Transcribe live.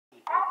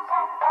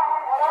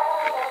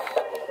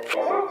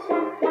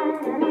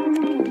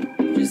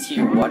just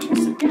here watching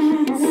some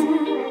kids.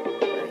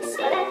 Nice.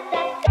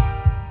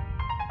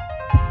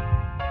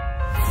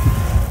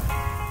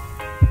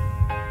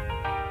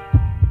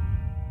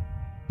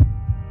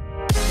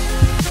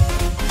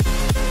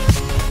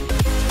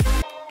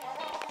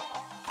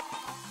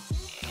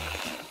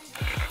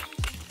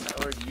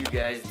 How are you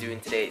guys doing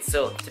today?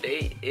 So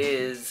today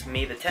is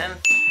May the 10th.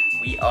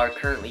 We are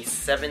currently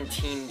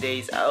 17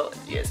 days out,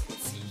 as you guys can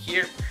see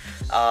here.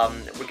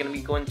 We're going to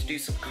be going to do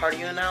some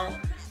cardio now.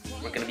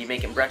 We're going to be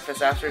making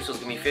breakfast after, so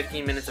it's going to be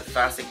 15 minutes of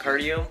fasted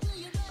cardio.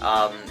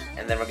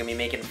 And then we're going to be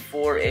making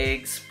 4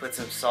 eggs, put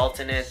some salt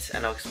in it,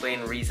 and I'll explain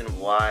the reason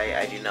why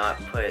I do not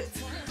put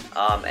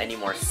any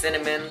more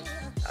cinnamon.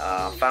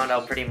 Found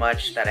out pretty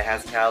much that it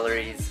has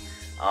calories.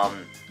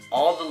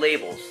 All the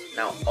labels,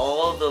 now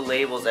all the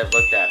labels I've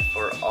looked at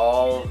for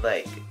all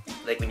like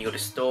when you go to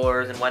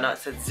stores and whatnot,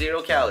 said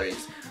 0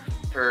 calories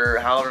per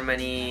however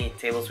many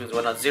tablespoons,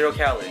 whatnot, 0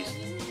 calories.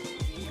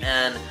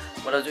 And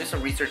what I was doing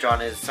some research on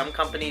is some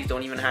companies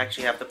don't even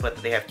actually have to put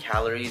that they have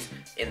calories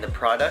in the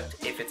product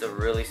if it's a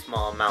really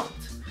small amount.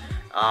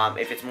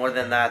 If it's more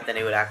than that, then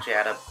it would actually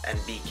add up and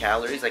be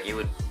calories, like it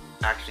would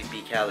actually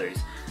be calories.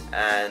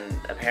 And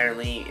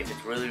apparently if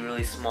it's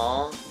really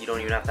small, you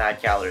don't even have to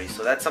add calories.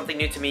 So that's something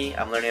new to me.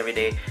 I'm learning every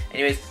day.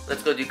 Anyways,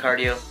 let's go do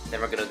cardio,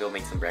 then we're gonna go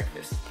make some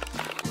breakfast.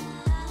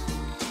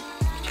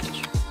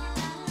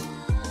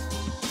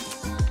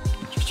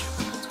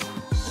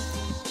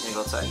 Can you go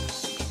outside?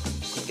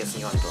 I'm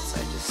guessing you want to go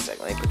outside. Just a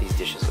second. Let me put these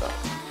dishes up.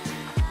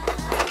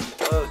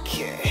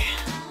 Okay.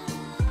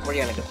 Where are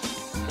you gonna go?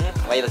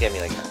 Why you look at me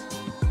like that?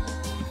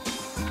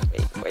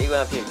 Wait, where are you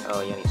going up here?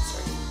 Oh, you need to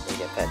start. You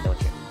get fed, don't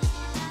you?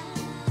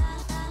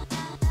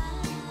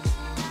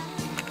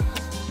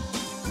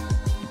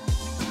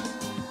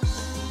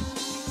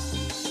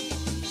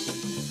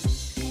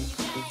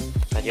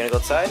 Now, do you wanna go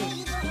outside?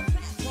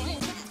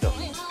 Let's go.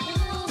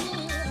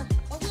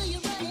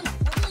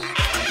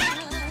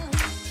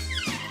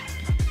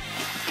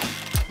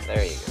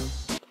 There you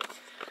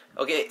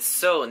go. Okay,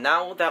 so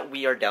now that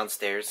we are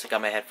downstairs, I got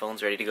my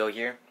headphones ready to go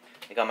here.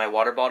 I got my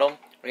water bottle.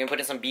 We're gonna put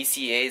in some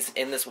BCAAs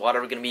in this water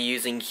we're gonna be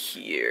using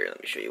here.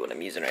 Let me show you what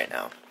I'm using right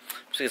now. I'm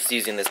just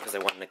using this because I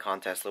wanted the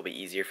contest a little bit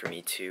easier for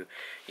me to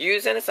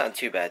use, and it's not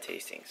too bad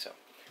tasting. So,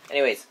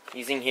 anyways,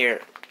 using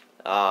here,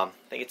 I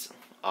think it's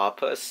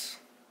Opus.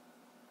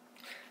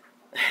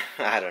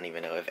 I don't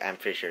even know if I'm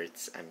pretty sure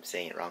I'm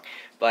saying it wrong,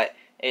 but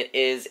it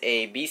is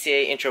a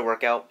BCAA intro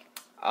workout.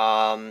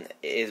 It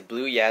is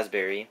blue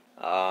raspberry.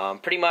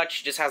 Pretty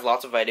much just has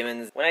lots of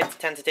vitamins. When I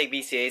tend to take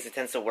BCAAs, it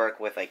tends to work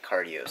with like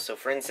cardio. So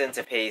for instance,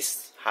 if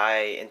pace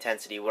high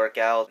intensity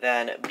workout,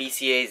 then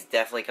BCAAs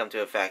definitely come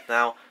to effect.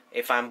 Now,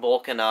 if I'm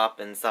bulking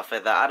up and stuff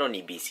like that, I don't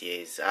need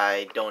BCAAs.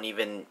 I don't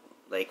even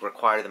like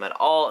require them at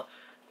all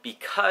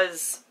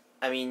because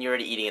I mean, you're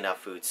already eating enough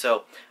food.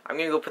 So I'm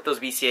gonna go put those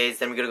BCAAs,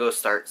 then we're gonna go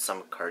start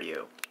some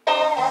cardio.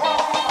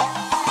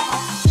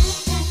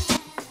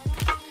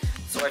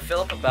 So I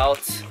fill up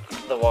about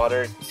the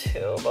water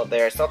till about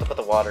there. I still have to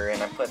put the water in.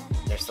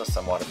 There's still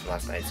some water from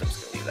last night, so I'm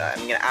just gonna leave that.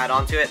 I'm gonna add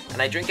on to it,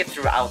 and I drink it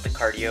throughout the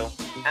cardio,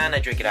 and I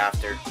drink it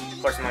after.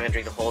 Of course, I'm not gonna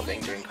drink the whole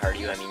thing during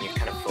cardio. I mean, you're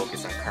kind of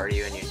focused on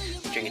cardio, and you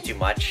drink it too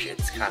much,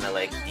 it's kind of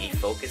like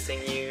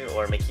defocusing you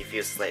or making you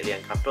feel slightly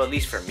uncomfortable, at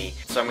least for me.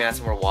 So I'm gonna add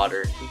some more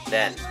water,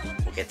 then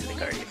we'll get to the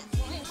cardio.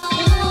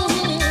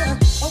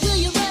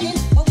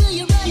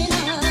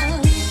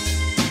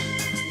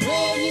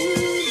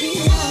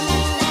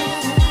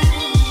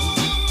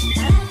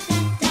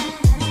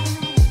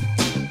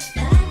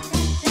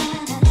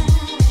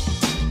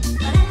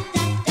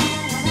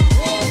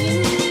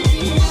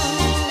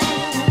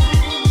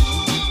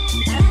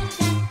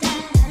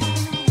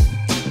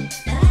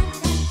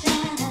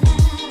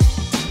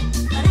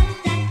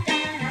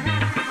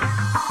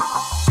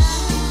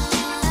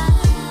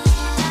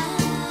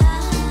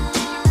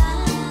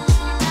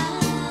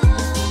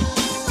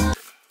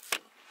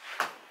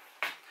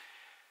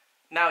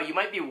 Now, you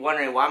might be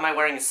wondering, why am I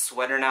wearing a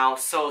sweater now?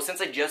 So,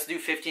 since I just do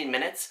 15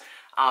 minutes,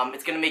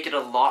 it's going to make it a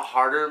lot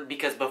harder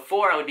because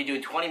before I would be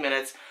doing 20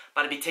 minutes,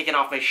 but I'd be taking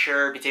off my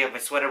shirt, be taking off my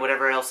sweater,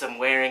 whatever else I'm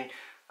wearing.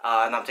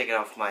 And I'm taking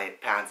off my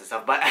pants and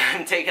stuff, but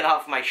I'm taking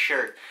off my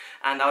shirt,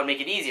 and that would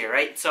make it easier,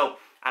 right? So,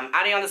 I'm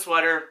adding on the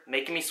sweater,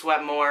 making me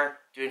sweat more,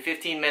 doing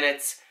 15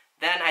 minutes.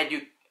 Then I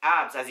do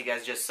abs, as you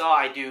guys just saw.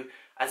 I do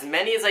as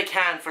many as I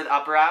can for the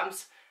upper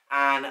abs,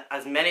 and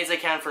as many as I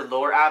can for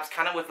lower abs,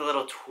 kind of with a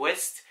little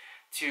twist,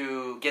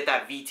 to get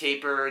that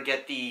V-taper,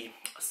 get the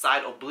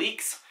side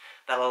obliques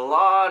that a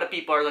lot of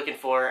people are looking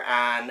for,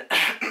 and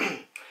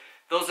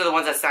those are the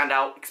ones that stand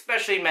out,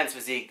 especially in men's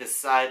physique. The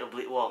side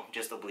oblique, well,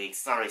 just obliques.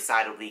 It's not really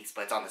side obliques,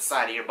 but it's on the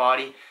side of your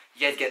body.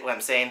 You guys get what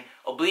I'm saying.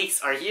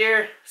 Obliques are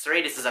here,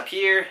 serratus is up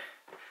here,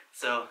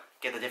 so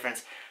get the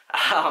difference.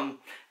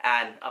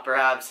 And upper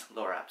abs,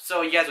 lower abs.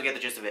 So you guys will get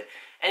the gist of it.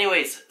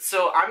 Anyways,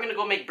 so I'm gonna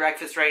go make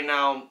breakfast right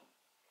now.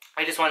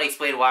 I just want to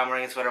explain why I'm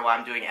wearing a sweater, why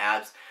I'm doing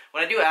abs.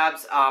 When I do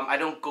abs, I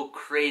don't go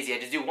crazy. I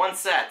just do one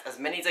set, as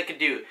many as I could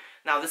do.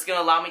 Now, this is going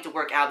to allow me to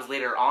work abs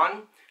later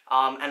on,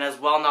 and as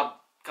well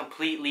not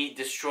completely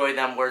destroy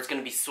them where it's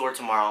going to be sore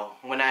tomorrow.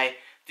 When I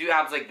do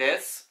abs like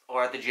this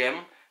or at the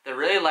gym, they're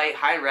really light,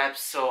 high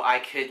reps, so I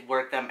could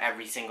work them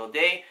every single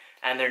day,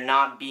 and they're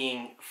not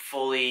being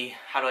fully,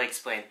 how do I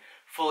explain,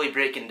 fully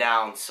breaking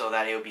down so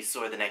that it would be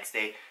sore the next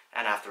day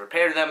and I have to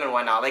repair them and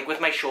whatnot. Like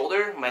with my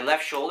shoulder, my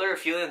left shoulder,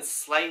 feeling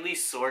slightly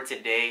sore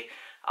today.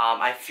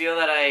 I feel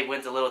that I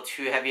went a little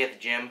too heavy at the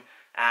gym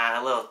and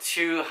a little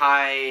too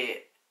high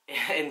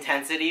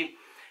intensity,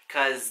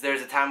 because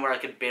there's a time where I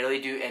could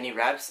barely do any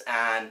reps,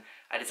 and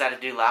I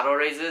decided to do lateral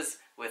raises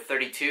with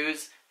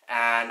 32s,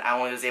 and I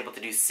only was able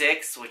to do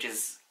 6, which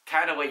is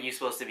kind of what you're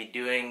supposed to be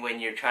doing when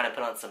you're trying to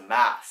put on some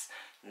mass,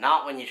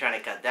 not when you're trying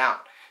to cut down.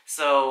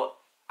 So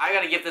I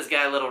gotta give this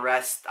guy a little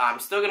rest. I'm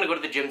still gonna go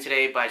to the gym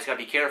today, but I just gotta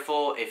be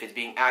careful. If it's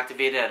being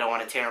activated, I don't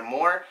want to tear it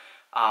more.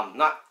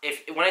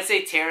 When I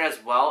say tear as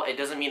well, it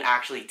doesn't mean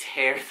actually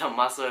tear the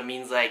muscle. It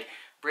means like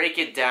break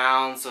it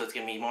down so it's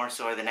gonna be more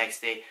sore the next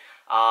day.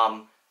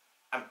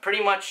 I'm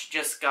pretty much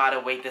just gotta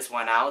wait this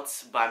one out,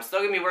 but I'm still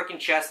gonna be working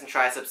chest and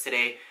triceps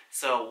today.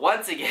 So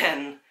once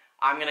again,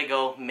 I'm gonna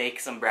go make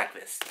some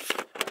breakfast.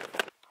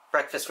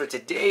 Breakfast for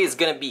today is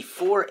gonna be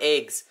 4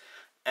 eggs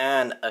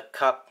and a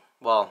cup,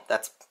 well,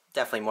 that's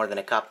definitely more than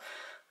a cup,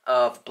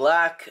 of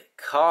black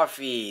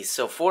coffee.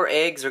 So 4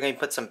 eggs, we're gonna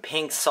put some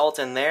pink salt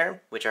in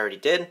there, which I already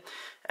did,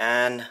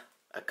 and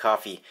a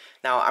coffee.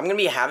 Now, I'm gonna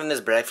be having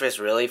this breakfast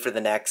really for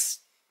the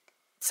next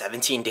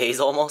 17 days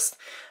almost.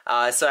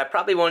 So I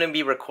probably won't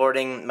be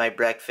recording my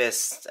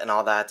breakfast and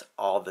all that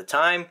all the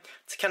time,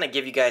 to kind of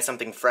give you guys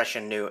something fresh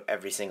and new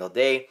every single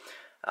day.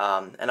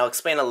 And I'll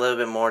explain a little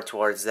bit more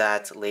towards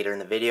that later in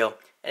the video.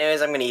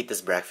 Anyways, I'm going to eat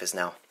this breakfast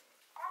now.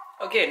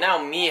 Okay, now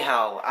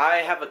Mihal, I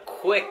have a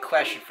quick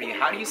question for you.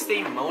 How do you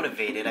stay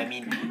motivated? I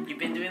mean, you've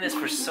been doing this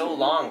for so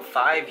long,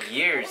 5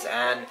 years,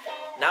 and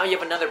now you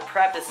have another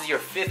prep. This is your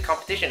 5th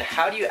competition.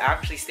 How do you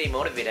actually stay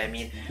motivated? I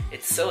mean,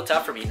 it's so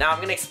tough for me. Now I'm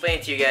going to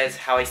explain to you guys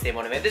how I stay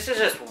motivated. This is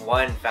just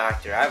one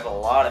factor. I have a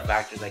lot of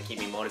factors that keep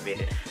me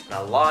motivated and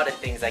a lot of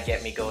things that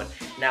get me going.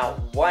 Now,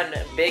 one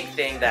big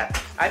thing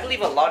that I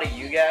believe a lot of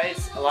you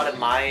guys, a lot of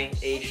my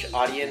age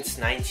audience,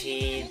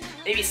 19,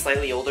 maybe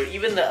slightly older,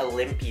 even the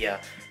Olympia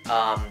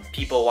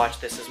people watch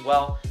this as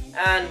well.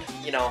 And,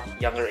 you know,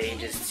 younger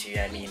ages too.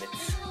 I mean,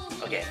 it's...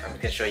 Okay, I'm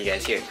gonna show you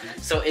guys here.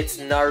 So it's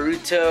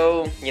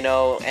Naruto, you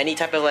know, any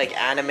type of like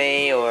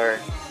anime, or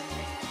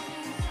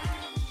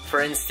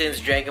for instance,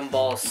 Dragon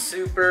Ball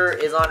Super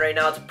is on right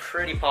now. It's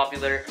pretty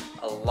popular.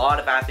 A lot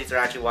of athletes are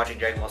actually watching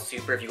Dragon Ball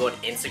Super. If you go on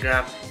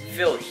Instagram,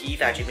 Phil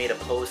Heath actually made a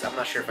post. I'm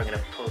not sure if I'm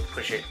gonna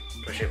push it.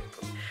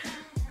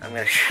 I'm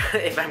gonna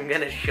if I'm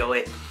gonna show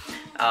it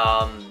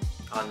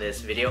on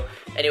this video.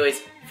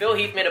 Anyways, Phil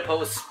Heath made a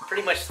post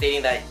pretty much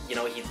stating that, you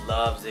know, he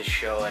loves this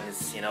show and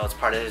it's, you know, it's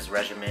part of his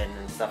regimen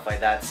and stuff like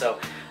that. So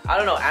I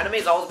don't know,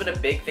 anime's always been a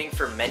big thing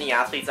for many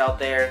athletes out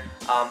there.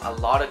 A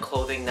lot of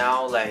clothing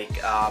now,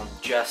 like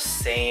Just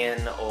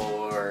Saying,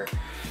 or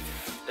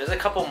there's a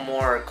couple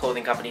more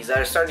clothing companies that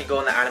are starting to go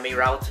in the anime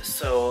route.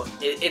 So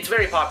it's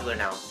very popular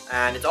now,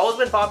 and it's always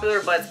been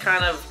popular, but it's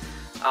kind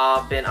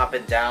of been up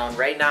and down.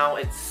 Right now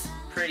it's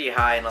pretty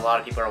high and a lot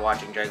of people are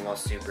watching Dragon Ball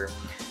Super.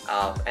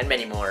 And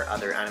many more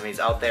other animes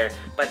out there.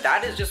 But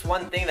that is just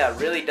one thing that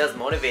really does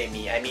motivate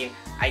me. I mean,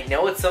 I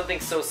know it's something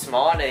so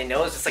small, and I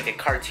know it's just like a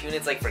cartoon,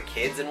 it's like for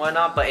kids and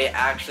whatnot, but it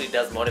actually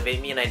does motivate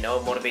me, and I know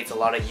it motivates a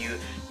lot of you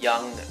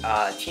young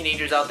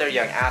teenagers out there,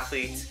 young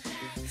athletes.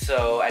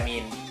 So, I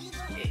mean,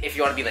 if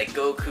you want to be like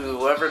Goku,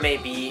 whoever it may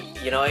be,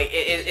 you know,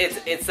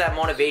 it's that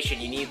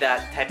motivation. You need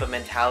that type of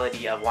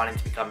mentality of wanting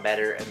to become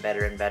better and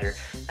better and better.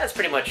 That's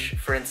pretty much,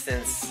 for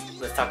instance,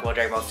 let's talk about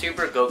Dragon Ball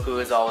Super.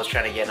 Goku is always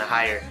trying to get in a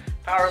higher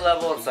power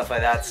level and stuff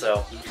like that.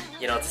 So,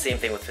 you know, it's the same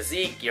thing with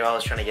physique. You're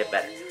always trying to get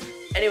better.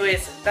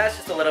 Anyways, that's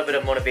just a little bit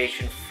of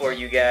motivation for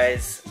you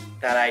guys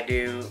that I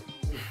do.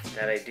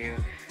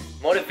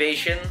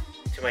 Motivation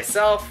to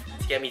myself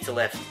to get me to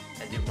lift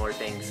and do more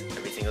things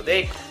every single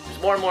day.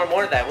 There's more and more and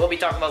more that we'll be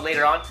talking about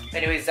later on.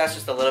 Anyways, that's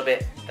just a little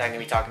bit that I'm going to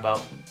be talking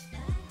about.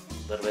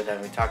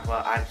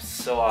 I'm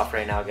so off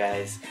right now,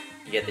 guys.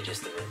 You get the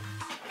gist of it.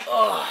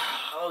 Oh,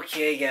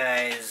 okay,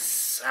 guys.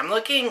 I'm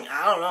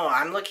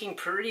looking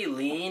pretty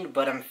lean,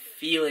 but I'm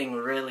feeling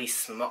really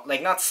small.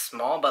 Like, not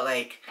small, but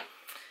like,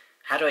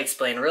 how do I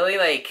explain? Really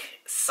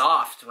like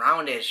soft,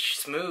 roundish,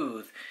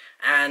 smooth.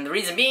 And the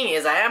reason being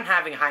is I am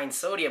having high in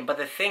sodium, but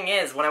the thing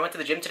is, when I went to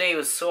the gym today, it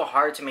was so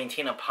hard to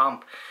maintain a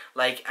pump.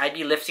 Like, I'd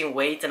be lifting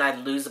weight and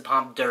I'd lose the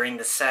pump during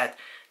the set.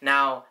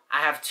 Now,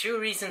 I have 2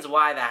 reasons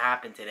why that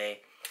happened today.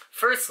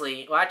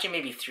 Firstly, well, actually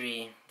maybe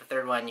 3. The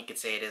third one, you could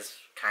say it is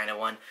kind of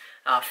one.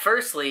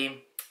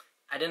 Firstly,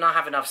 I did not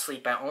have enough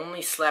sleep. I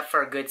only slept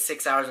for a good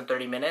 6 hours and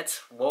 30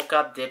 minutes. Woke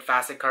up, did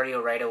fasted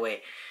cardio right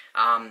away.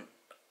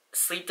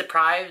 Sleep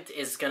deprived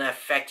is going to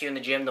affect you in the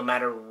gym no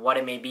matter what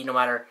it may be, no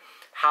matter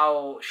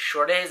how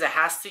short it is.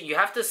 You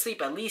have to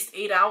sleep at least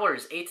 8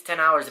 hours, 8 to 10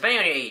 hours, depending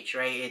on your age,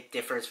 right? It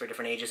differs for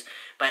different ages.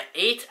 But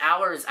 8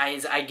 hours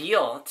is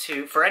ideal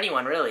for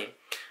anyone, really.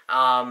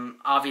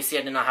 Obviously,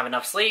 I did not have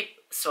enough sleep,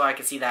 so I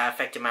could see that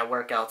affected my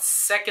workouts.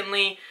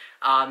 Secondly,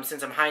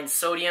 since I'm high in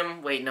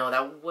sodium. Wait, no,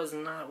 that was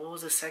not, what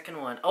was the second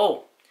one?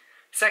 Oh,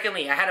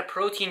 secondly, I had a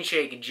protein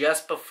shake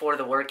just before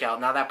the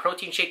workout. Now that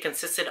protein shake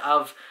consisted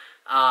of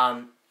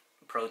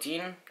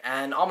protein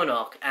and almond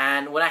milk.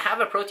 And when I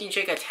have a protein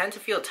shake, I tend to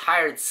feel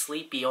tired,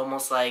 sleepy,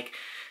 almost like,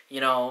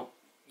 you know,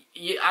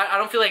 I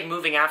don't feel like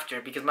moving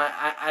after, because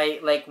I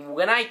like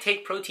when I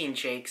take protein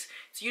shakes,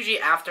 it's usually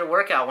after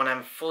workout when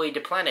I'm fully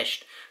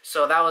deplenished.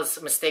 So that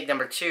was mistake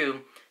number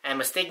 2. And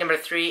mistake number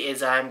 3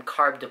 is I'm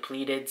carb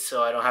depleted,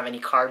 so I don't have any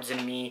carbs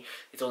in me.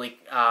 It's only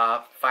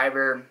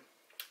fiber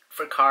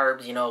for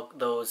carbs, you know,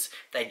 those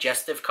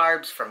digestive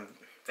carbs from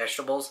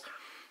vegetables.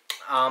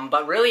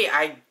 But really,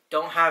 I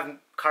don't have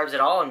carbs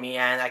at all in me,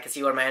 and I can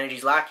see where my energy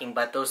is lacking.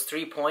 But those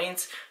 3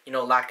 points, you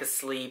know, lack of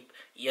sleep,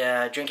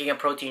 drinking a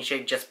protein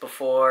shake just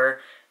before,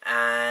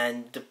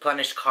 and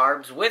deplenished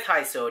carbs with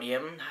high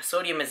sodium.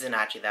 Sodium isn't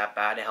actually that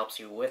bad. It helps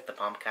you with the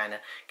pump, kind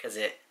of, because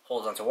it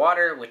holds onto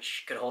water,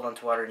 which could hold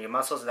onto water in your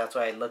muscles, so that's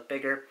why I look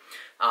bigger.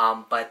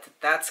 But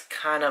that's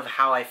kind of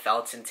how I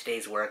felt in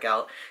today's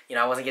workout. You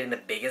know, I wasn't getting the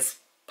biggest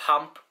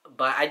pump,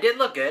 but I did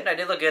look good. I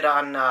did look good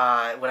on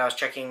when I was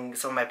checking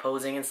some of my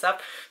posing and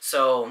stuff.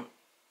 So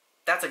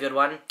that's a good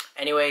one.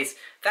 Anyways,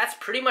 that's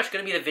pretty much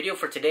going to be the video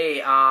for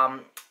today.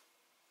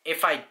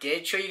 If I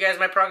did show you guys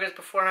my progress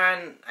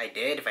beforehand, I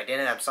did. If I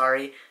didn't, I'm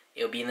sorry.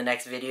 It'll be in the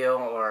next video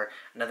or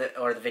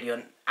the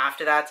video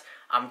after that.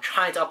 I'm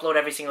trying to upload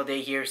every single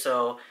day here,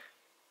 so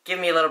give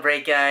me a little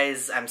break,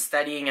 guys. I'm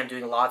studying. I'm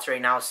doing lots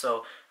right now,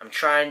 so I'm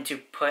trying to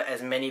put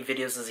as many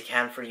videos as I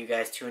can for you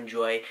guys to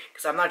enjoy,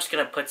 because I'm not just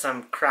going to put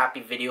some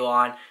crappy video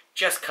on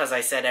just because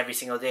I said every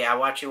single day. I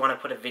actually want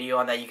to put a video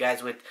on that you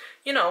guys would,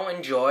 you know,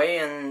 enjoy,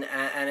 and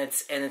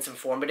it's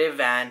informative,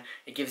 and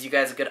it gives you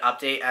guys a good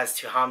update as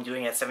to how I'm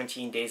doing at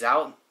 17 days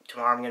out.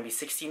 Tomorrow I'm going to be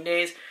 16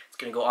 days. It's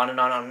going to go on and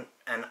on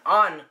and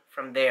on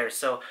from there.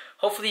 So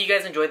hopefully you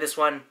guys enjoyed this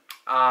one.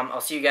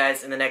 I'll see you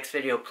guys in the next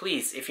video.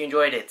 Please, if you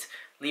enjoyed it,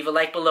 leave a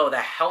like below.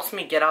 That helps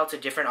me get out to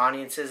different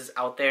audiences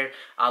out there.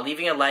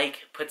 Leaving a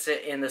like puts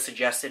it in the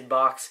suggested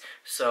box.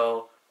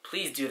 So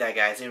please do that,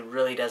 guys. It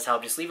really does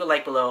help. Just leave a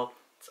like below.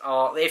 It's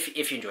all,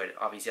 if you enjoyed it,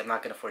 obviously. I'm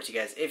not going to force you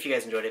guys. If you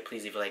guys enjoyed it,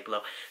 please leave a like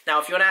below.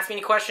 Now, if you want to ask me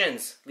any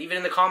questions, leave it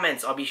in the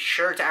comments. I'll be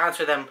sure to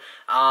answer them.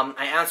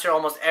 I answer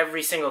almost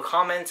every single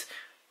comment.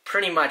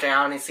 Pretty much, I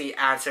honestly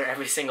answer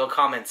every single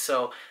comment.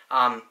 So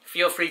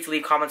feel free to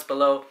leave comments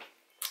below.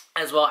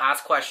 As well,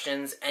 ask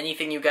questions.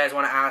 Anything you guys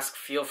want to ask,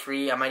 feel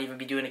free. I might even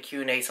be doing a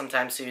Q&A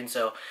sometime soon,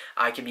 so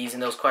I could be using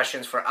those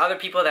questions for other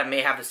people that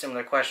may have a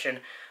similar question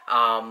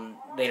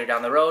later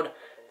down the road.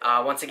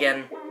 Once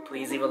again,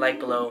 please leave a like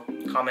below,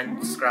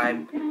 comment,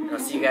 subscribe, and I'll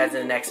see you guys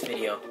in the next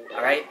video.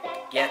 Alright?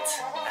 Get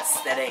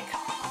aesthetic.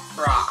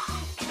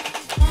 Brah.